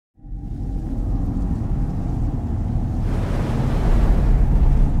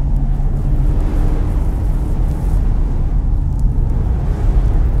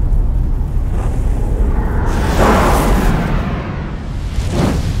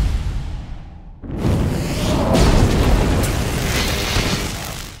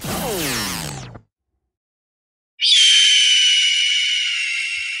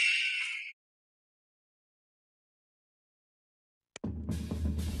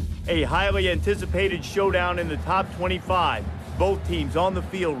A highly anticipated showdown in the top 25. Both teams on the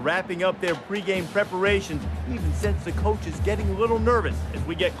field wrapping up their pregame preparations. Even sense the coach is getting a little nervous as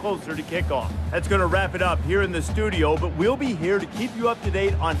we get closer to kickoff. That's going to wrap it up here in the studio, but we'll be here to keep you up to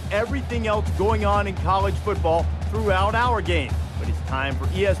date on everything else going on in college football throughout our game. But it's time for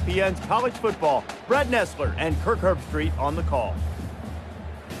ESPN's College Football. Brad Nessler and Kirk Herbstreit on the call.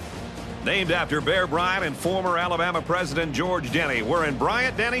 Named after Bear Bryant and former Alabama President George Denny, we're in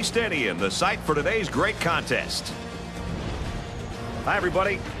Bryant-Denny Stadium, the site for today's great contest. Hi,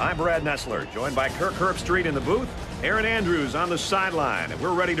 everybody. I'm Brad Nessler, joined by Kirk Herbstreit in the booth, Aaron Andrews on the sideline, and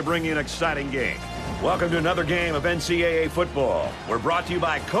we're ready to bring you an exciting game. Welcome to another game of NCAA football. We're brought to you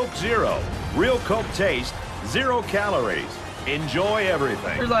by Coke Zero. Real Coke taste, 0 calories. Enjoy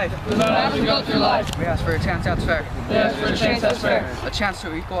everything. Through life. We don't have to go through life. We ask for a chance that's fair. We ask for a chance that's fair. A chance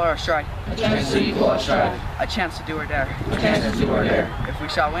to equal our stride. A chance to equal our stride. A chance to do or dare. A chance to do or dare. If we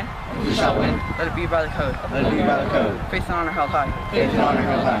shall win, If we shall win, let it be by the code. let it be by the code. Faith and honor held high. Faith and honor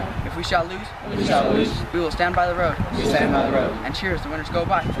held high. If we shall lose, If we shall lose, we will stand by the road. we stand by the road. And cheer as the winners go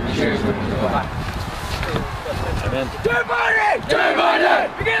by. And cheers when we go by. Amen. Turn Barnett! Turn Barnett!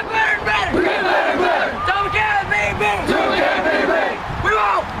 We're getting better and better! We're getting better and better! Double can, baby! Double can, baby! We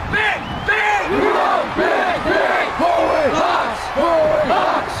won't! Big! Big! We won't! Big! Big! Forward! Hawks! Forward!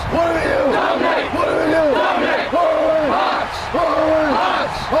 Hawks! What do we do? Dominate! What do we do? Dominate! Forward! Hawks! Forward!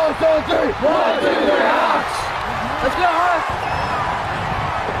 Hawks! Hawks on 3! 1, 2, 3, Hawks! Let's go, Hawks!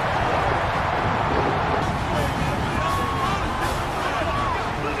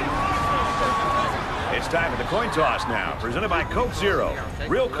 It's time for the coin toss now, presented by Coke Zero.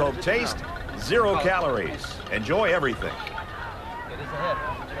 Real Coke taste, 0 calories. Enjoy everything.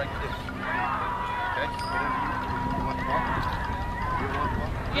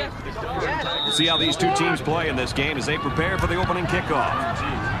 We'll see how these two teams play in this game as they prepare for the opening kickoff.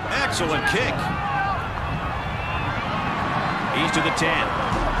 Excellent kick. He's to the 10.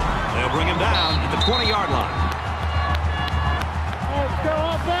 They'll bring him down at the 20-yard line. Let's go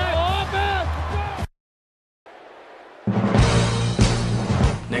offense!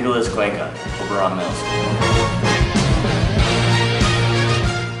 Nicholas Cuenca, Oberon Middle School.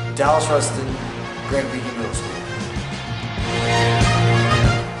 Dallas Rustin, Grant Beacon Middle School.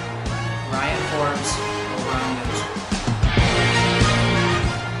 Ryan Forbes, Oberon Middle School.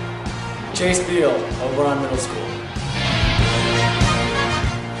 Chase Beal, Oberon Middle School.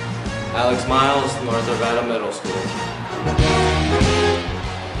 Alex Miles, North Arvada Middle School.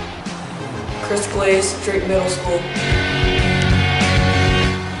 Chris Glaze, Drake Middle School.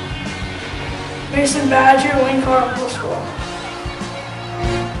 Mason Badger, Wayne Carter Middle School.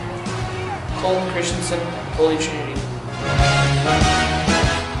 Colton Christensen, Holy Trinity.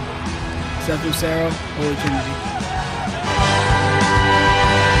 Seth Lucero, Holy Trinity.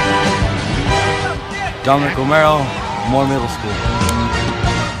 Dominic Romero, Moore Middle School.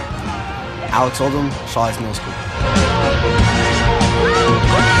 Alex Oldham, Shaw's Middle School.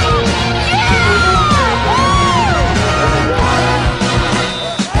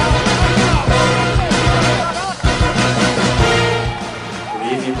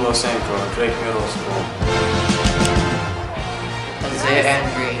 Sanko, Drake Middle School. Isaiah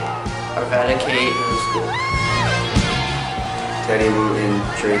Andrew, Arvada Middle School. Teddy Wooten,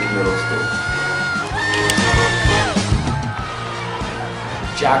 Drake Middle School.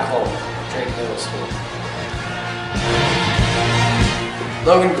 Jack Holt, Drake Middle School.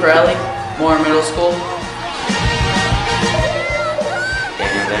 Logan Pirelli, Moore Middle School.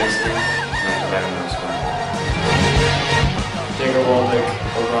 Daniel Dennison, North Arvada Middle School. Jacob Waldick,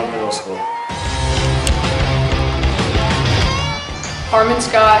 Oberon Middle School. Harmon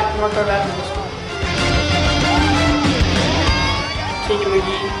Scott, North Arvada Middle School. Keegan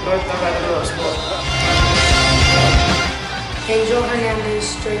McGee, North Arvada Middle School. Angel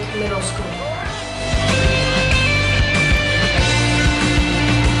Hernandez, Drake Middle School.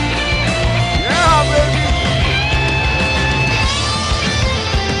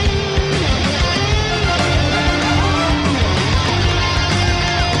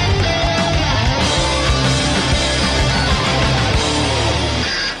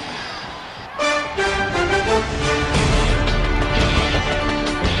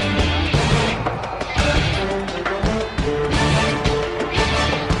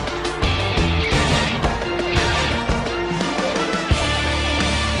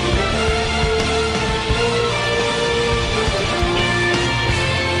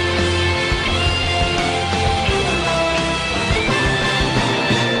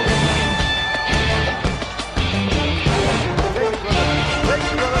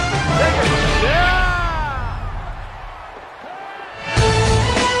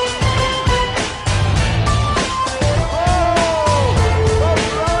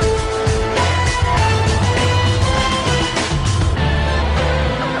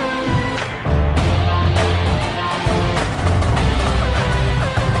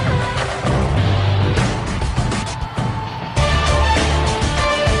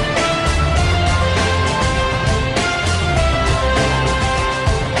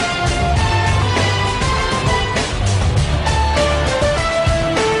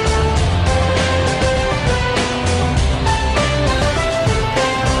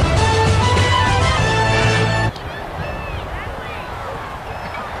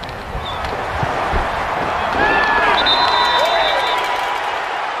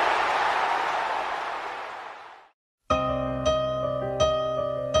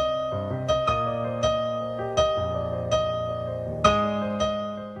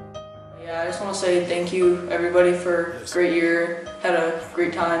 thank you everybody for a great year. Had a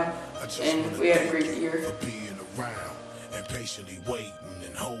great time, and we had a great year.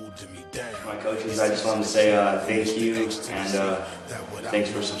 My coaches, I just wanted to say thank you, and thanks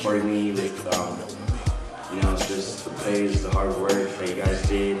for supporting me with, just the plays, the hard work that you guys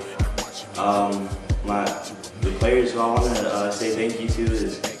did. The players who I want to say thank you to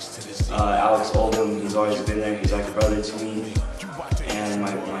is Alex Oldham. He's always been there. He's like a brother to me, and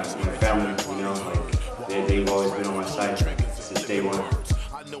my family. They've always been on my side since day one.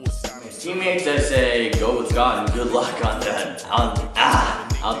 Teammates, I say go with God and good luck on that,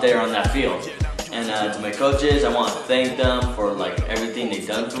 out there on that field. And to my coaches, I want to thank them for everything they've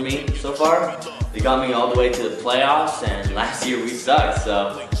done for me so far. They got me all the way to the playoffs, and last year we sucked,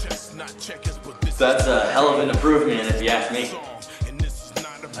 so that's a hell of an improvement if you ask me.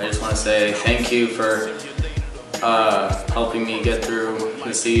 I just want to say thank you for helping me get through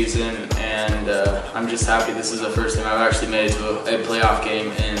the season, and I'm just happy this is the first time I've actually made it to a playoff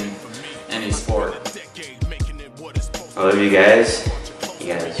game in any sport. I love you guys. You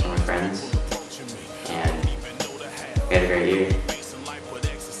guys are my friends, and we had a great year.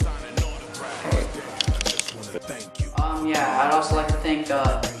 Yeah, I'd also like to thank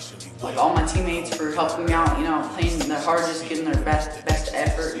all my teammates for helping me out, playing their hardest, getting their best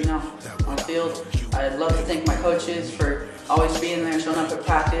effort, on the field. I'd love to thank my coaches for always being there, showing up at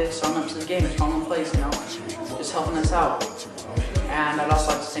practice, showing up to the games, calling the plays, just helping us out. And I'd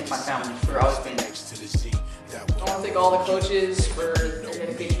also like to thank my family for always being there. I want to thank all the coaches for their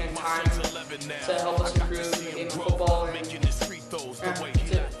dedication and time to help us improve the game of football. And yeah, that's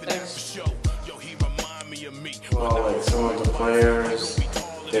it. Thanks. Well, some of the players,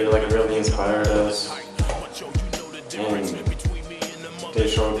 they really inspired us, and they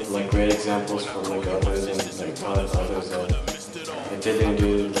showed great examples from others, and taught others that if they didn't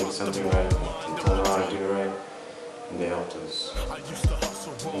do something right, they told them how to do it right, and they helped us.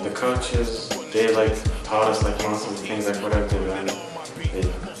 And the coaches, they taught us most of the things whatever they learned, they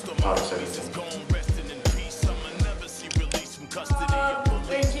taught us everything.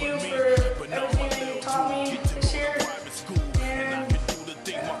 Thank you for everything that you taught me this year.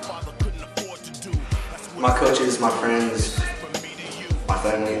 My coaches, my friends, my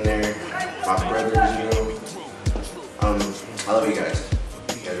family in there, my brothers, I love you guys.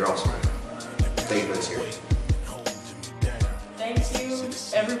 You guys are awesome. Thank you for this year. Thank you,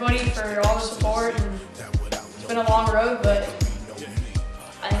 everybody, for all the support. And it's been a long road, but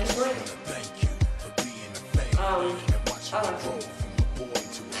I think it's worth it. I like it.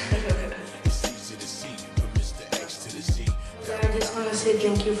 I just want to say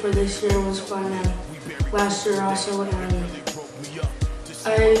thank you for this year. It was fun, and last year also, and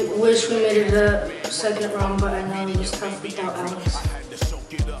I wish we made it a second round, but I know it was tough without Alex.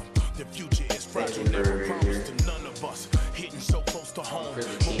 Thank you for a great year. For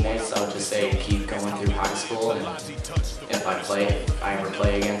the teammates, I'll just say keep going through high school, and if I ever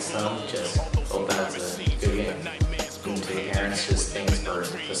play against them, just hope that's a good game. And to the parents, just thanks for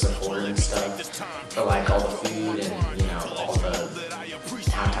the support and stuff, for all the food and all the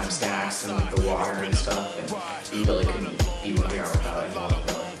halftime snacks and the water and stuff. And you really couldn't be where we are without it.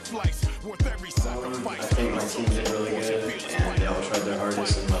 I think my team did really good, and they all tried their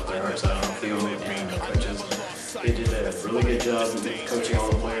hardest and left their hearts out on the field, and the coaches, they did a really good job coaching all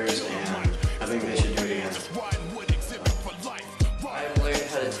the players, and I think they should do it again. I've learned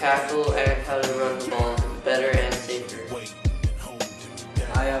how to tackle and how to run the ball better and safer.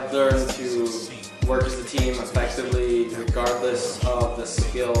 I have learned to work as a team effectively regardless of the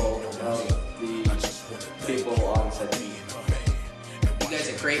skill of the people on the team. You guys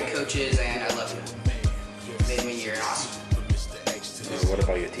are great coaches, and I love you. Made me year awesome. What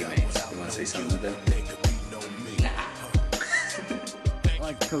about your teammates? You want to say something to them? I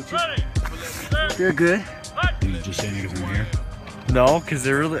like the coaches. They're good. You just saying it because I'm here? No, because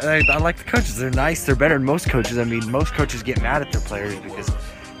they're really. I like the coaches. They're nice. They're better than most coaches. I mean, most coaches get mad at their players because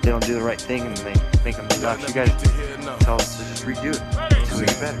they don't do the right thing and they make them suck. You guys tell us to just redo it until we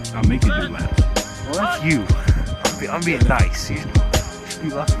get better. I'll make you do laps. Well, that's you. I'm being nice. You should be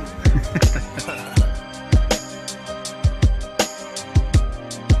lucky.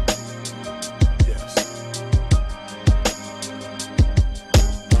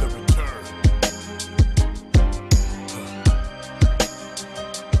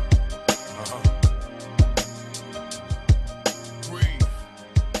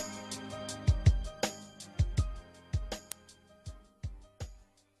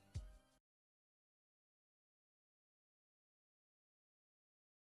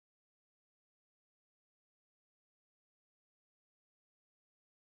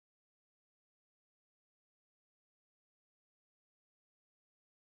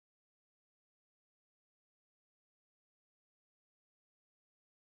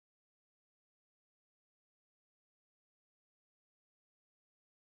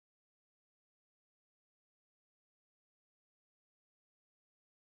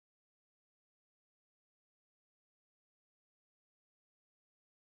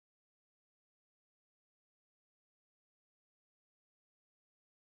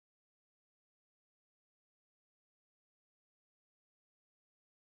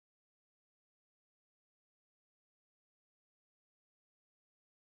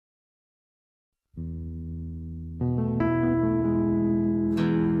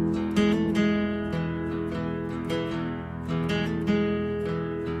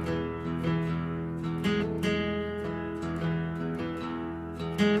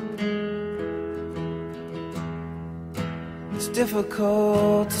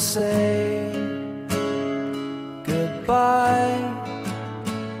 difficult to say goodbye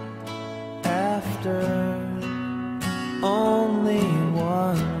after only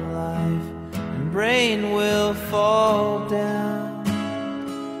one life, and brain will fall down,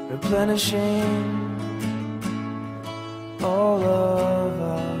 replenishing all of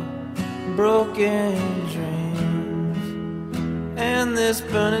our broken dreams. And this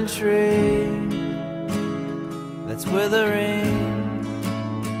burning tree that's withering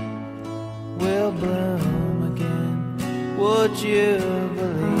will bloom again. Would you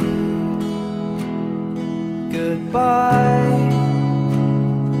believe? Goodbye,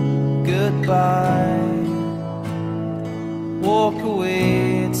 goodbye. Walk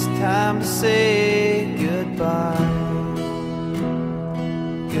away, it's time to say goodbye.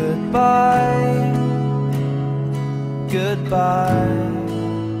 Goodbye, goodbye.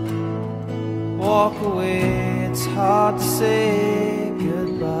 Walk away, it's hard to say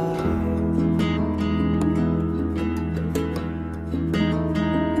goodbye.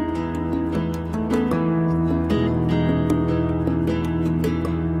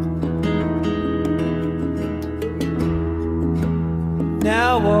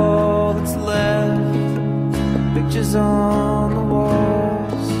 Now all that's left, pictures on the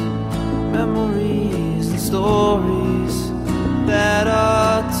walls, memories and stories that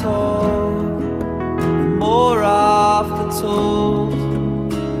are told, the more often told,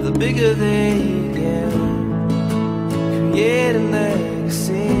 the bigger they get. Create a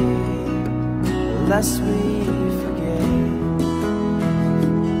legacy, the less we forget.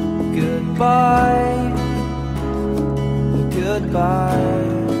 Goodbye, goodbye.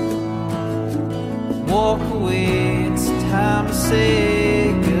 Walk away, it's time to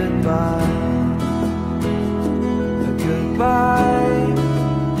say goodbye. Goodbye,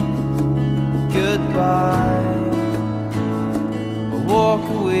 goodbye. Walk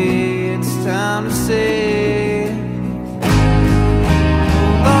away, it's time to say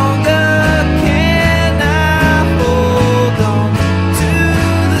no longer can I hold on to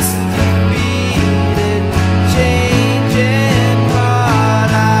this defeated, changing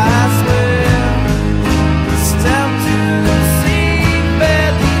heart. I swear it's time to see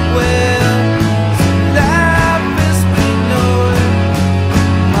fairly well. Life as we know it,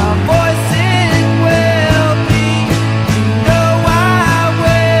 my voice it will be. You know I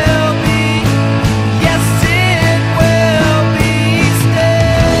will be. Yes, it will be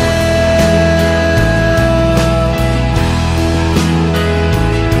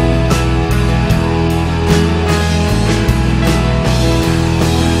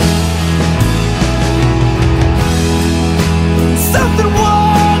something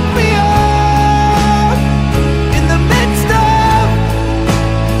woke me up in the midst of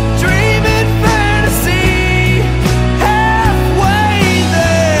dreaming fantasy, halfway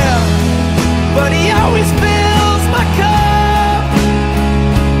there, but he always fills my cup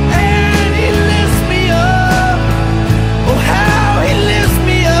and he lifts me up. Oh, how he lifts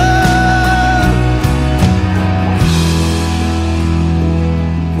me up.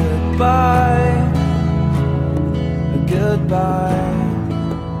 Goodbye, goodbye.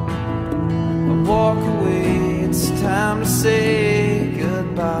 I walk away, it's time to say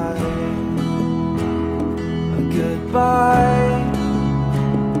goodbye. Goodbye,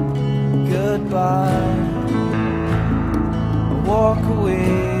 goodbye. I walk away,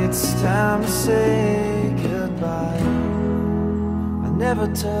 it's time to say goodbye. I never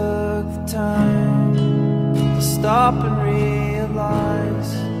took the time to stop and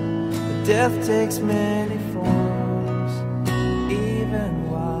realize that death takes many